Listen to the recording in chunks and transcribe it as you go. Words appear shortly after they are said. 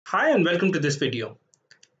Hi and welcome to this video.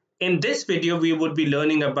 In this video, we would be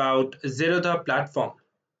learning about Zerodha platform.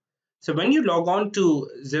 So when you log on to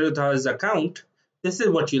Zerodha's account, this is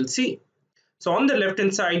what you'll see. So on the left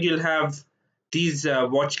hand side, you'll have these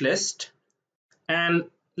watch list. And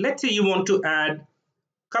let's say you want to add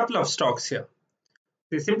a couple of stocks here.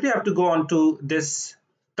 You simply have to go onto this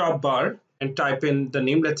top bar and type in the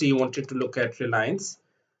name. Let's say you wanted to look at Reliance.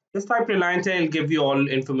 Just type Reliance and it'll give you all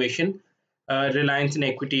information, Reliance in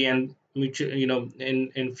equity and mutual,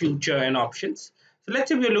 in future and options. So let's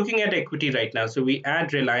say we're looking at equity right now. So we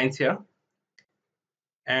add Reliance here,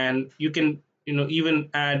 and you can, even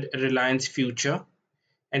add Reliance future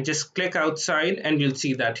and just click outside and you'll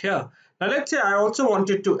see that here. Now let's say I also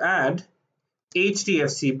wanted to add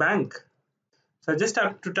HDFC Bank. So I just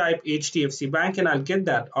have to type HDFC Bank and I'll get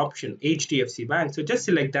that option, HDFC Bank. So just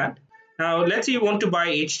select that. Now let's say you want to buy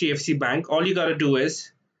HDFC Bank. All you got to do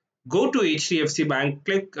is go to HDFC Bank,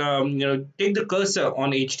 click, take the cursor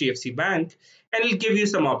on HDFC Bank, and it'll give you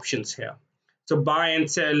some options here. So buy and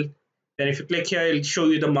sell. Then if you click here, it'll show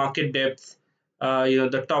you the market depth,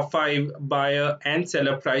 the top 5 buyer and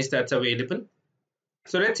seller price that's available.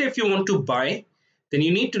 So let's say if you want to buy, then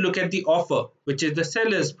you need to look at the offer, which is the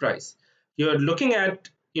seller's price. You're looking at,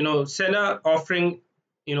 seller offering,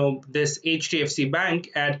 this HDFC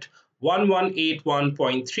Bank at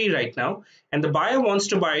 1181.3 right now, and the buyer wants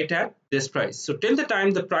to buy it at this price. So till the time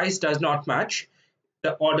the price does not match,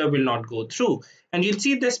 the order will not go through. And you'll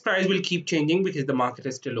see this price will keep changing because the market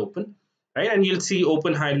is still open, right? And you'll see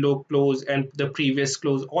open, high, low, close, and the previous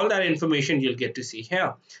close. All that information you'll get to see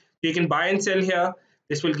here. You can buy and sell here.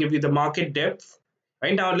 This will give you the market depth.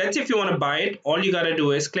 Right now, let's say if you want to buy it, all you got to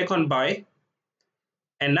do is click on buy.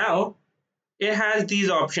 And now it has these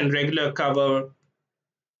options: regular, cover,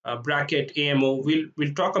 bracket, AMO.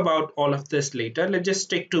 We'll talk about all of this later. Let's just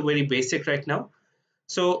stick to very basic right now.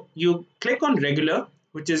 So you click on regular,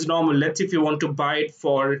 which is normal. Let's say if you want to buy it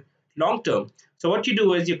for long term. So what you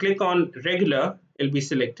do is you click on regular, it'll be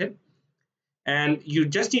selected. And you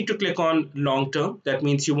just need to click on long term. That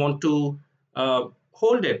means you want to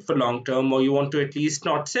hold it for long term, or you want to at least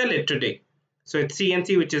not sell it today. So it's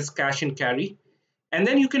CNC, which is cash and carry. And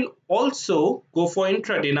then you can also go for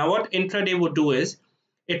intraday. Now what intraday would do is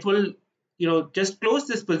it will just close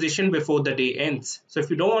this position before the day ends. So if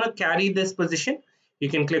you don't want to carry this position, you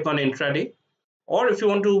can click on intraday. Or if you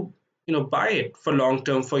want to buy it for long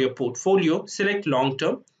term for your portfolio, select long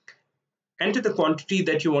term, enter the quantity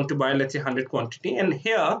that you want to buy, let's say 100 quantity, and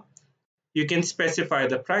here you can specify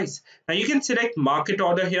the price. Now you can select market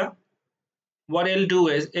order here. What it'll do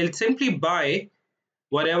is it'll simply buy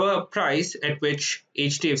whatever price at which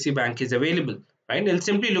HDFC Bank is available, right? It'll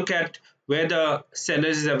simply look at where the seller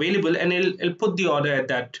is available and it'll put the order at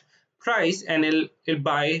that price, and it'll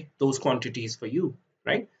buy those quantities for you,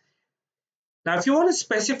 right? Now if you want to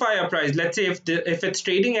specify a price, let's say if it's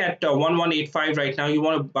trading at 1185 right now, you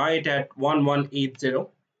want to buy it at 1180,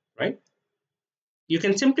 right? You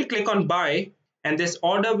can simply click on buy and this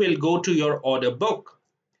order will go to your order book.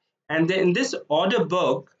 And then in this order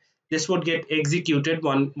book, this would get executed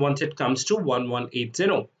once it comes to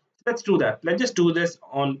 1180. Let's do that. Let's just do this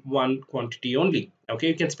on one quantity only. Okay,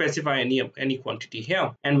 you can specify any quantity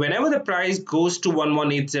here. And whenever the price goes to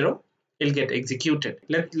 1180, it'll get executed.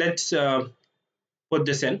 Let's put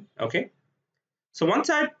this in. Okay. So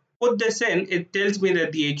once I put this in, it tells me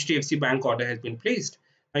that the HDFC Bank order has been placed.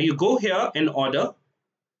 Now you go here in order,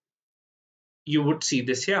 you would see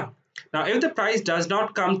this here. Now, if the price does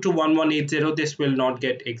not come to 1180, this will not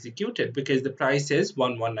get executed because the price is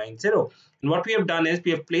 1190. And what we have done is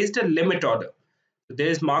we have placed a limit order. So there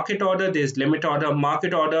is market order, there is limit order.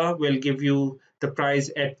 Market order will give you the price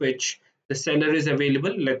at which the seller is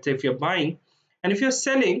available. Let's say if you're buying, and if you're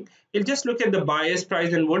selling, you'll just look at the buyer's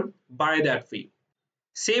price and would buy that for you.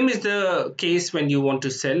 Same is the case when you want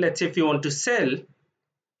to sell. Let's say if you want to sell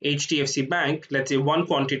HDFC Bank, let's say one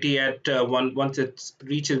quantity at once it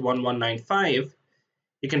reaches 1195,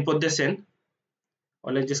 you can put this in,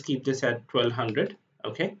 or let's just keep this at 1200.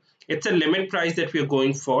 Okay, it's a limit price that we're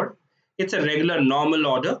going for. It's a regular normal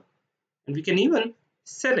order, and we can even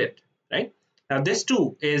sell it, right? Now this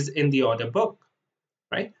too is in the order book,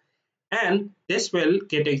 right? And this will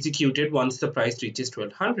get executed once the price reaches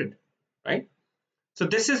 1200, right? So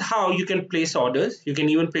this is how you can place orders. You can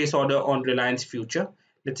even place order on Reliance future.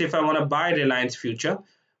 Let's say if I want to buy Reliance future,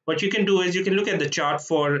 what you can do is you can look at the chart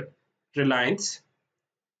for Reliance.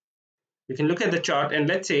 You can look at the chart, and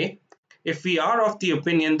let's say if we are of the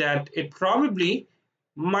opinion that it probably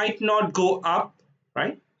might not go up,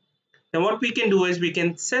 right? Then what we can do is we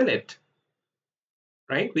can sell it,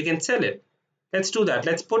 right? We can sell it. Let's do that.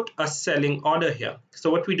 Let's put a selling order here. So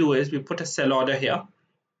what we do is we put a sell order here.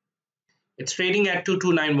 It's trading at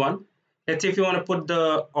 2291. Let's say if you want to put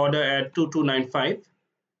the order at 2295,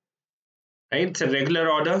 right? It's a regular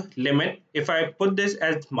order limit. If I put this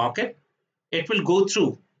as market, it will go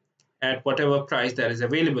through at whatever price that is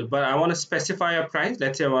available. But I want to specify a price.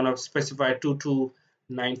 Let's say I want to specify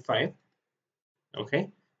 2295. Okay.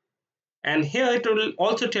 And here it will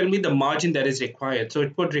also tell me the margin that is required. So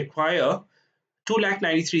it would require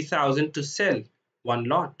 2,93,000 to sell one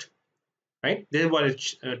lot, right? This is what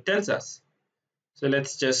it tells us. So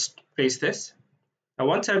let's just paste this. Now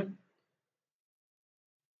once I've,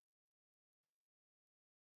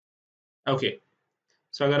 okay,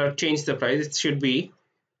 so I gotta change the price. It should be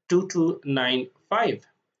 2295.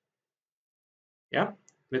 Yeah,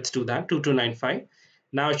 let's do that, 2295.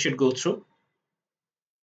 Now it should go through.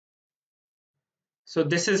 So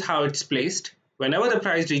this is how it's placed. Whenever the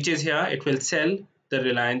price reaches here, it will sell the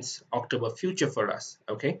Reliance October future for us.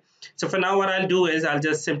 Okay. So for now, what I'll do is I'll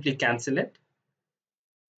just simply cancel it.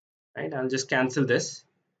 Right. I'll just cancel this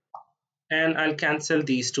and I'll cancel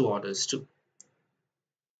these two orders too.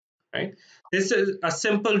 Right. This is a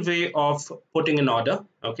simple way of putting an order.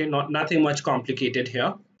 Okay. Nothing much complicated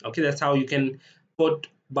here. Okay. That's how you can put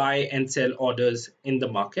buy and sell orders in the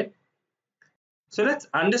market. So let's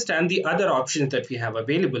understand the other options that we have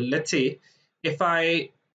available. Let's say if I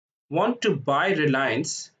want to buy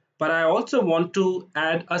Reliance, but I also want to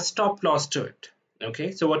add a stop loss to it.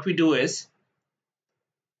 Okay, so what we do is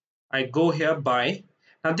I go here buy.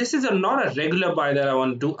 Now this is not a regular buy that I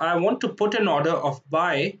want to do. I want to put an order of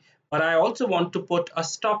buy, but I also want to put a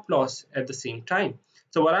stop loss at the same time.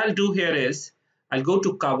 So what I'll do here is I'll go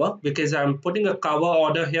to cover because I'm putting a cover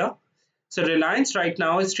order here. So Reliance right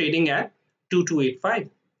now is trading at 2285,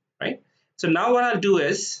 right? So now what I'll do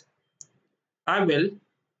is I will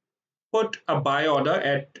put a buy order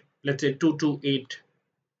at, let's say, 228,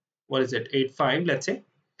 what is it, 85, let's say,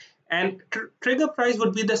 and trigger price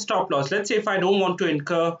would be the stop loss. Let's say if I don't want to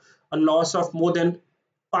incur a loss of more than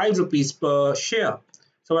 5 rupees per share,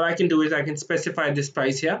 so what I can do is I can specify this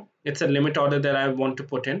price here. It's a limit order that I want to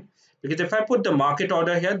put in, because if I put the market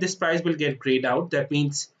order here, this price will get grayed out. That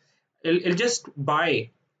means it'll just buy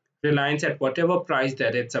Reliance at whatever price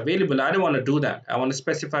that it's available. I don't want to do that. I want to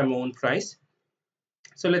specify my own price.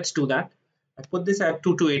 So let's do that. I put this at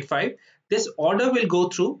 2285. This order will go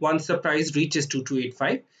through once the price reaches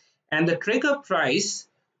 2285, and the trigger price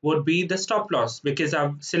would be the stop loss because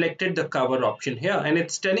I've selected the cover option here, and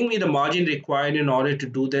it's telling me the margin required in order to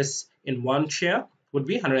do this in one share would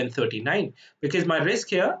be 139, because my risk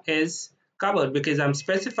here is covered because I'm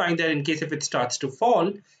specifying that in case if it starts to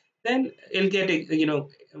fall, then it'll get,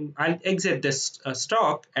 I'll exit this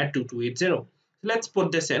stock at 2280. So let's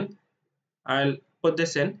put this in. I'll put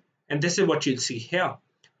this in, and this is what you'll see here.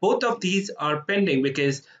 Both of these are pending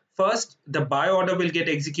because first the buy order will get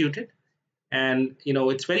executed, and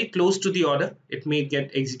it's very close to the order. It may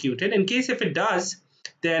get executed. In case if it does,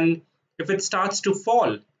 then if it starts to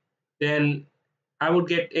fall, then I would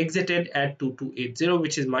get exited at 2280,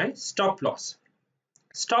 which is my stop loss.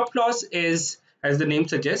 Stop loss is, as the name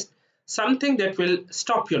suggests, something that will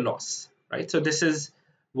stop your loss, right? So this is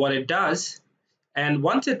what it does. And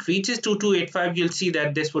once it reaches 2285, you'll see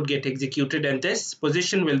that this would get executed, and this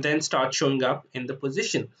position will then start showing up in the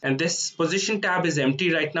position. And this position tab is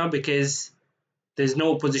empty right now because there's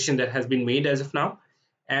no position that has been made as of now.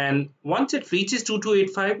 And once it reaches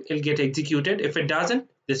 2285, it'll get executed. If it doesn't,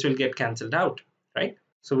 this will get cancelled out, right?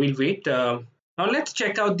 So we'll wait. Now let's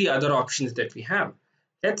check out the other options that we have.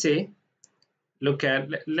 Let's say,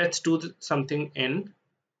 let's do something in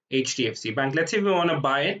HDFC Bank. Let's say we want to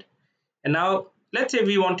buy it, and now let's say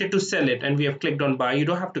we wanted to sell it and we have clicked on buy. You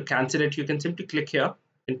don't have to cancel it. You can simply click here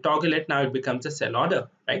and toggle it. Now it becomes a sell order,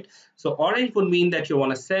 right? So orange would mean that you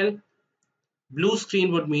want to sell. Blue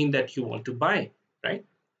screen would mean that you want to buy, right?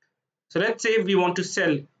 So let's say we want to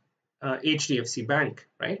sell HDFC Bank,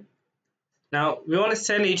 right? Now we want to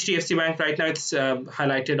sell HDFC Bank right now. It's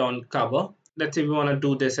highlighted on cover. Let's say we want to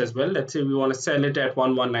do this as well. Let's say we want to sell it at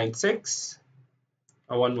 1196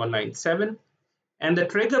 or 1197. And the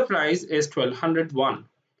trigger price is 1201.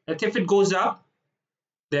 Let's say if it goes up,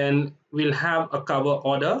 then we'll have a cover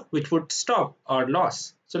order which would stop our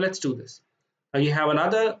loss. So let's do this. Now you have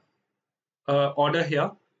another order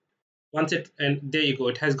here. Once it, and there you go,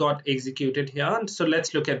 it has got executed here. And so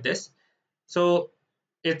let's look at this. So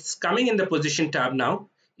it's coming in the position tab now.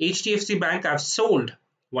 HDFC Bank, I've sold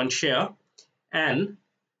one share, and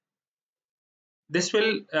this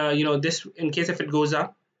will, this, in case if it goes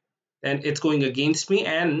up, then it's going against me,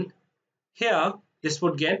 and here this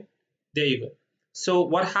would get, there you go, So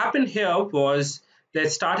what happened here was that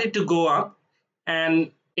it started to go up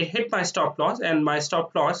and it hit my stop loss, and my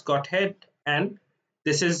stop loss got hit, and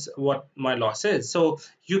this is what my loss is. So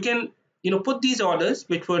you can, put these orders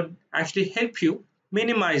which would actually help you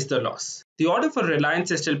minimize the loss. The order for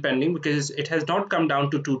Reliance is still pending because it has not come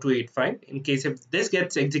down to 2285. In case if this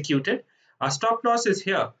gets executed, our stop loss is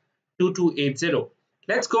here, 2280.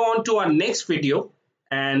 Let's go on to our next video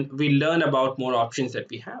and we learn about more options that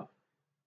we have.